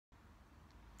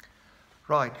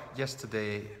Right,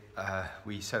 yesterday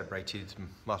we celebrated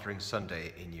Mothering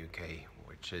Sunday in UK,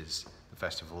 which is the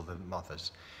festival of the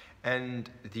mothers. And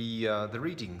the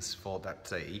readings for that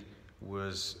day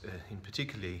was in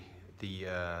particularly the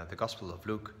Gospel of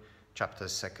Luke, chapter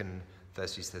 2,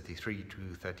 verses 33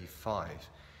 to 35,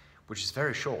 which is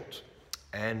very short.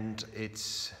 And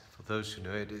it's, for those who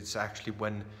know it, it's actually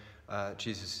when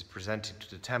Jesus is presented to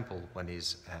the temple when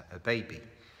he's a baby.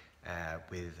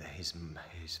 With his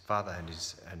father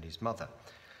and his mother,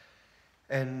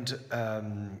 and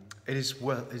it's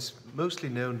mostly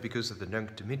known because of the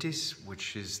Nunc Dimittis,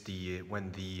 which is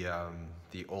when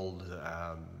the old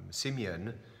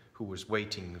Simeon, who was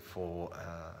waiting for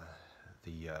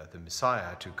the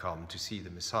Messiah to come to see the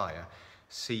Messiah,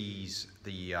 sees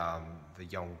the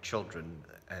young children,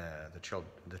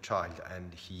 the child,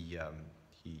 and he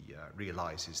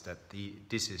realizes that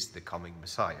this is the coming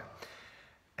Messiah.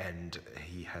 And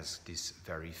he has this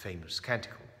very famous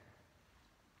canticle.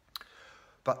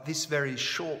 But this very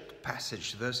short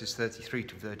passage, verse 33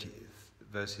 to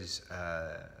verse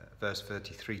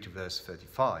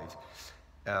 35,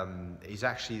 is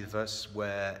actually the verse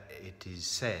where it is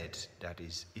said,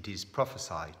 it is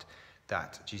prophesied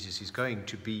that Jesus is going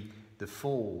to be the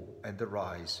fall and the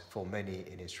rise for many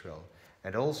in Israel,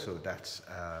 and also that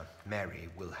Mary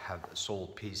will have a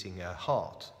soul-piercing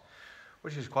heart,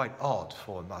 which is quite odd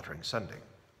for a Mothering Sunday.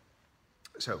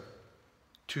 So,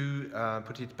 to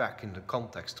put it back in the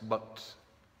context, what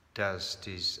does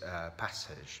this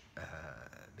passage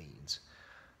means?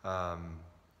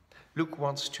 Luke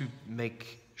wants to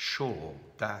make sure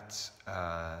that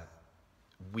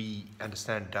we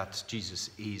understand that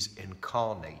Jesus is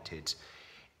incarnated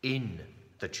in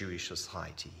the Jewish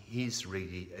society. He's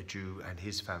really a Jew, and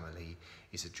his family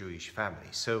is a Jewish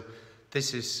family. So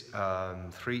this is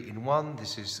 3 in 1.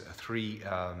 This is 3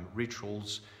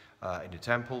 rituals in the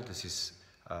temple. This is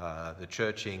the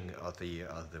churching of the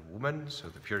woman, so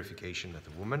the purification of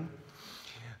the woman.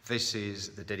 This is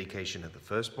the dedication of the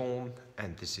firstborn,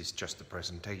 and this is just the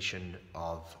presentation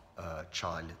of a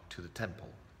child to the temple.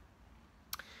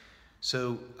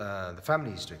 So the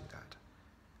family is doing that.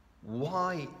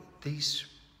 Why this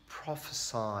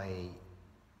prophecy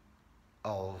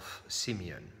of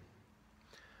Simeon?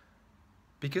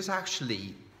 Because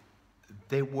actually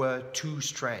there were 2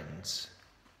 strands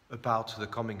about the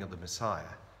coming of the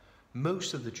Messiah.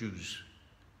 Most of the Jews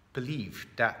believed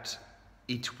that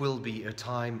it will be a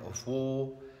time of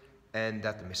war and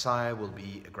that the Messiah will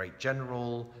be a great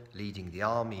general leading the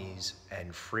armies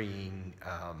and freeing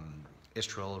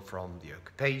Israel from the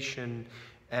occupation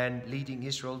and leading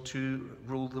Israel to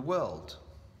rule the world.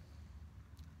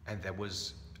 And there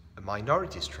was a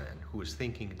minority strand who was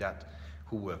thinking that,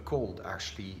 who were called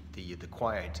actually the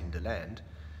quiet in the land,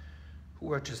 who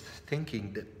were just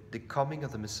thinking that the coming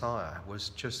of the Messiah was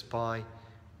just by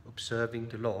observing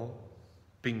the law,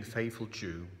 being faithful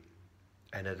Jew,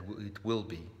 and it will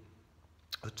be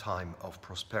a time of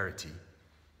prosperity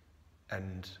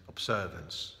and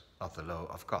observance of the law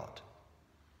of God.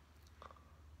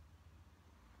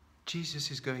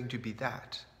 Jesus is going to be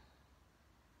that.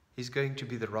 He's going to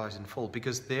be the rise and fall,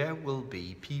 because there will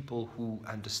be people who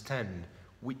understand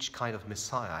which kind of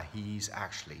Messiah he is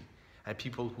actually, and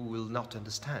people who will not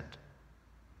understand.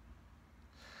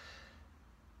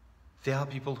 There are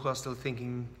people who are still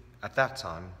thinking at that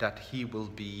time that he will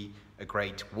be a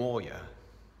great warrior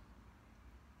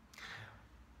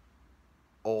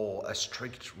or a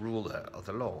strict ruler of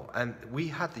the law. And we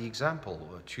had the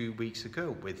example 2 weeks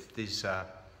ago with these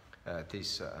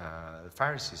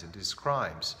Pharisees and these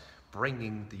scribes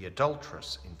bringing the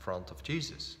adulteress in front of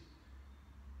Jesus.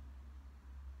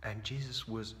 And Jesus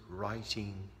was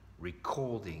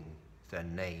recording their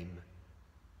name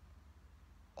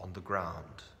on the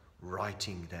ground,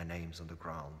 writing their names on the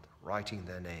ground, writing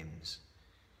their names,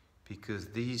 because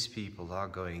these people are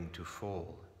going to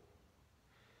fall.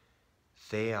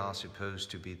 They are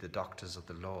supposed to be the doctors of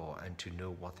the law and to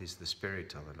know what is the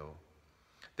spirit of the law.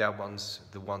 They are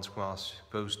the ones who are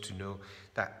supposed to know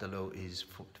that the law is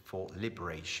for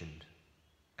liberation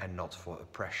and not for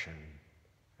oppression.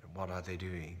 And what are they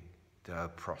doing? They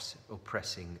are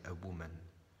oppressing a woman.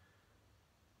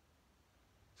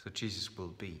 So Jesus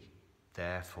will be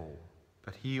therefore,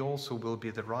 but he also will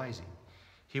be the rising.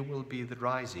 He will be the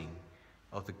rising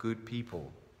of the good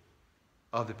people,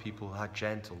 of the people who are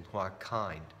gentle, who are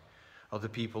kind, of the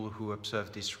people who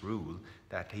observe this rule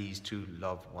that he is to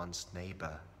love one's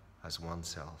neighbor as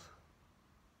oneself.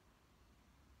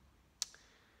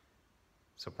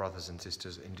 So brothers and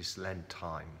sisters, in this Lent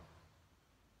time,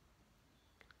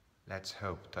 let's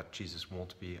hope that Jesus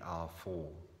won't be our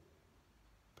fall,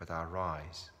 but our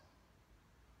rise.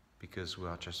 because we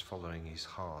are just following his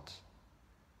heart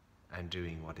and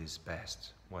doing what is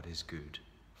best, what is good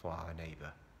for our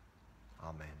neighbor.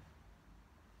 Amen.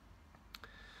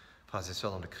 Frères et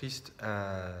sœurs dans le Christ,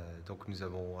 donc nous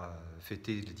avons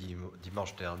fêté le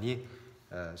dimanche dernier,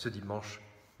 ce dimanche,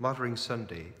 Mothering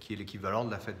Sunday, qui est l'équivalent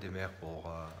de la fête des mères pour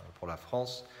la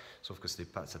France, sauf que ça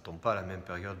ne tombe pas à la même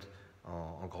période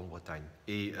en Grande-Bretagne.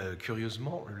 Et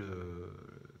curieusement,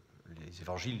 les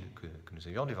évangiles que nous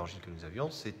avions, l'évangile que nous avions,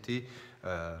 c'était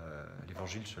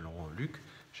l'évangile selon Luc,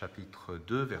 chapitre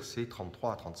 2, versets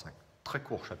 33 à 35. Très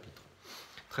court chapitre.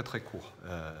 Très court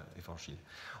évangile.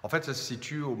 En fait, ça se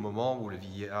situe au moment où le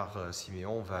vieillard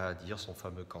Siméon va dire son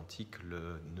fameux cantique,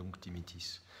 le Nunc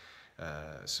Dimittis.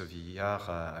 Ce vieillard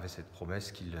avait cette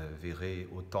promesse qu'il verrait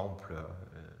au temple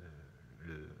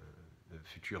le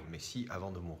futur Messie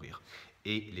avant de mourir.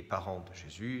 Et les parents de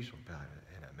Jésus, son père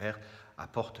et la mère,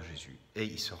 apportent Jésus.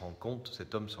 Et cet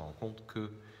homme se rend compte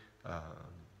que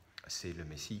c'est le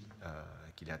Messie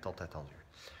qu'il est tant attendu.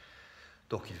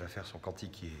 Donc il va faire son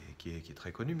cantique qui est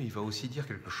très connu, mais il va aussi dire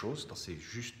quelque chose, dans ces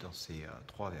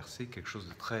 3 versets, quelque chose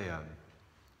de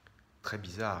très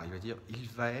bizarre. Il va dire, il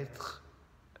va être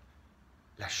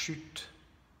la chute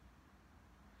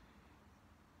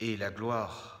et la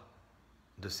gloire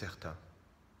de certains.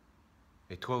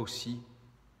 Et toi aussi,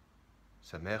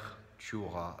 sa mère, tu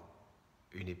auras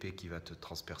une épée qui va te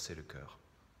transpercer le cœur.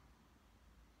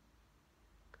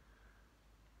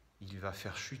 Il va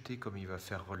faire chuter comme il va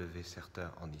faire relever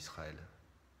certains en Israël.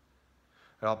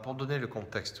 Alors, pour donner le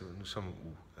contexte, nous sommes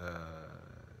où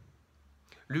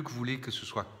Luc voulait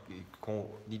qu'on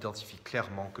identifie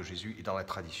clairement que Jésus est dans la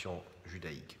tradition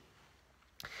judaïque.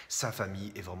 Sa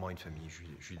famille est vraiment une famille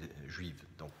juive.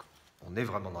 Donc, on est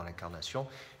vraiment dans l'incarnation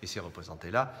et c'est représenté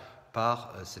là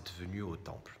par cette venue au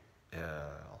temple.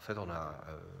 En fait, on a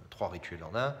 3 rituels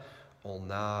en un.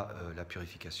 On a la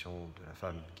purification de la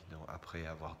femme après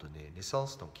avoir donné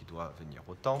naissance, donc qui doit venir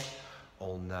au temple.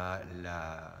 On a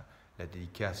la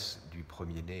dédicace du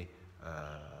premier-né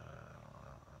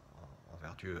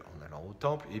envers Dieu en allant au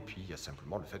temple. Et puis, il y a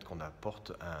simplement le fait qu'on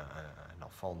apporte un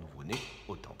enfant nouveau-né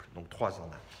au temple. Donc, 3 en 1.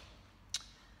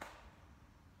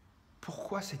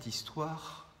 Pourquoi cette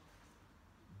histoire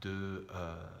de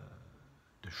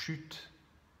chute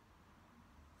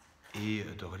et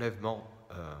de relèvement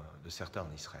de certains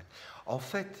en Israël? En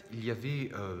fait, il y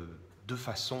avait 2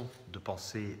 façons de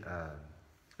penser à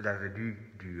la venue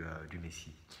du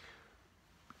Messie.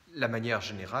 La manière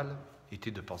générale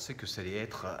était de penser que ça allait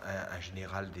être un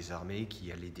général des armées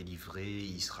qui allait délivrer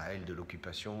Israël de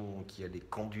l'occupation, qui allait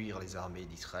conduire les armées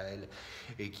d'Israël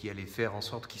et qui allait faire en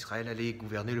sorte qu'Israël allait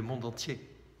gouverner le monde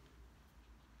entier.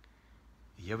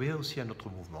 Il y avait aussi un autre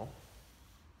mouvement,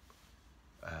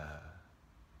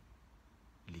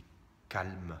 les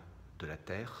calmes de la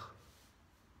terre,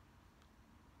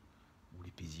 ou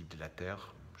les paisibles de la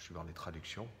terre, suivant les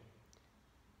traductions,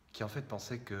 qui en fait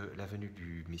pensait que la venue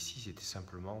du Messie c'était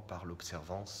simplement par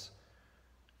l'observance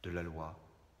de la loi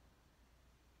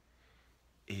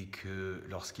et que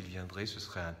lorsqu'il viendrait, ce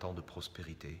serait un temps de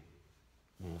prospérité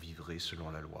où on vivrait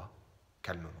selon la loi,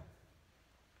 calmement.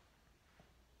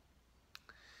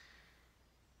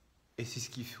 Et c'est ce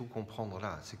qu'il faut comprendre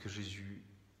là, c'est que Jésus,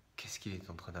 qu'est-ce qu'il est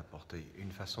en train d'apporter?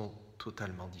 Une façon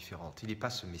totalement différente. Il n'est pas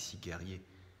ce Messie guerrier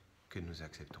que nous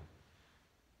acceptons.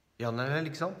 Et on en a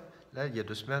l'exemple. Là, il y a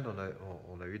 2 semaines,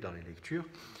 on a eu dans les lectures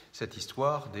cette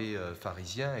histoire des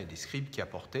pharisiens et des scribes qui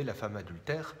apportaient la femme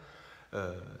adultère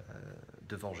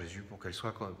devant Jésus pour qu'elle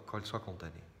soit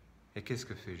condamnée. Et qu'est-ce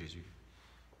que fait Jésus?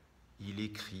 Il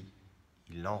écrit,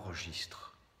 il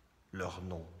enregistre leur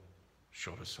nom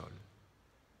sur le sol.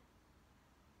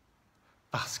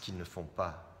 Parce qu'ils ne font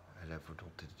pas la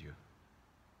volonté de Dieu.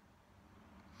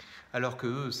 Alors que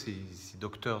eux, ces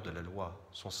docteurs de la loi,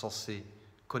 sont censés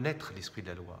connaître l'esprit de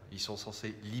la loi, ils sont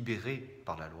censés libérer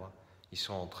par la loi, ils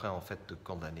sont en train en fait de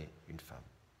condamner une femme.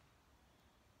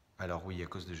 Alors oui, à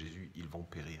cause de Jésus, ils vont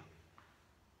périr.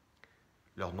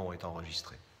 Leur nom est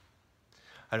enregistré.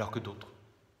 Alors que d'autres,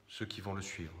 ceux qui vont le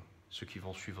suivre, ceux qui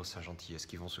vont suivre sa gentillesse,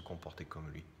 qui vont se comporter comme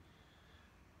lui,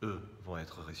 eux vont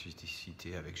être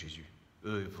ressuscités avec Jésus.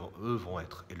 Eux vont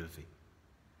être élevés.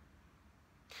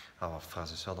 Alors, frères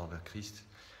et sœurs dans le Christ,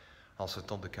 en ce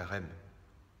temps de carême,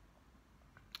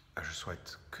 je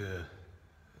souhaite que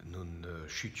nous ne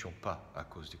chutions pas à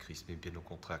cause du Christ, mais bien au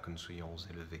contraire, que nous soyons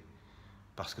élevés,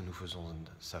 parce que nous faisons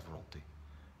sa volonté,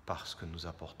 parce que nous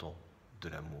apportons de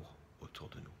l'amour autour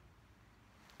de nous.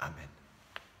 Amen.